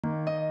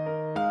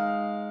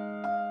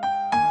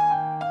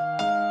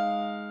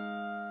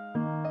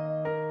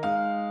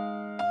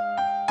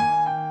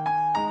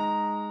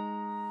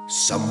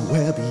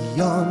Somewhere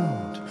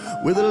beyond,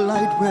 where the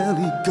light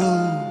rarely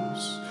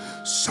goes.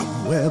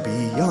 Somewhere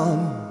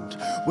beyond,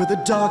 where the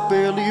dark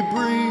barely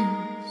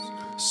breathes.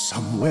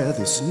 Somewhere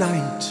this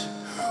night,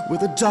 where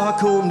the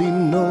dark only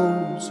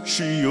knows.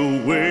 She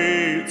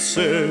awaits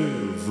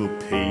ever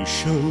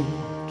patient.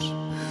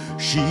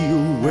 She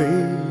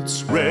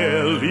awaits,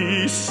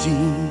 rarely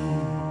seen.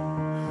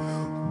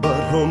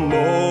 But her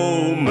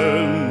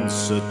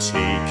moments are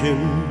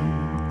taken.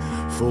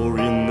 For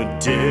in the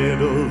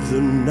dead of the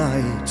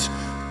night,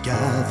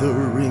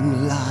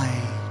 gathering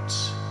light,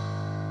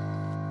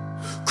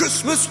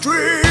 Christmas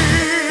dreams.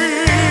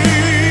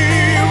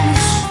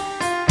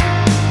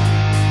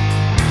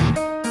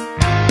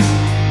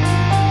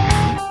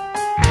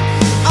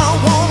 I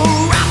wanna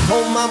wrap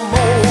all my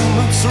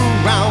moments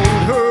around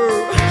her.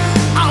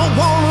 I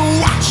wanna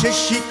watch as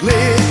she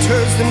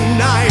glitters the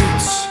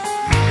night,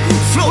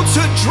 floats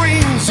her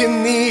dreams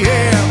in the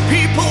air.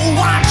 People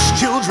watch,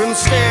 children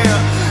stare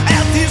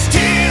at these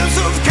tears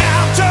of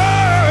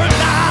captured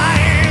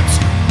light,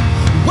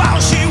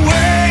 while she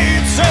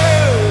waits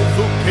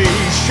ever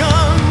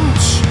patient.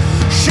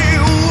 She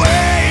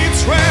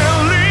waits,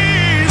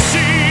 rarely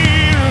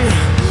seen.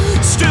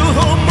 Still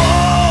her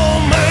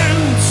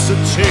moments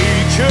are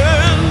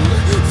taken.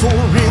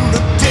 For in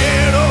the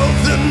dead of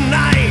the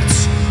night,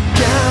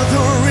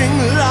 gathering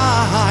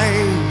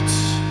light,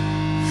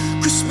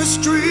 Christmas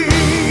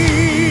dreams.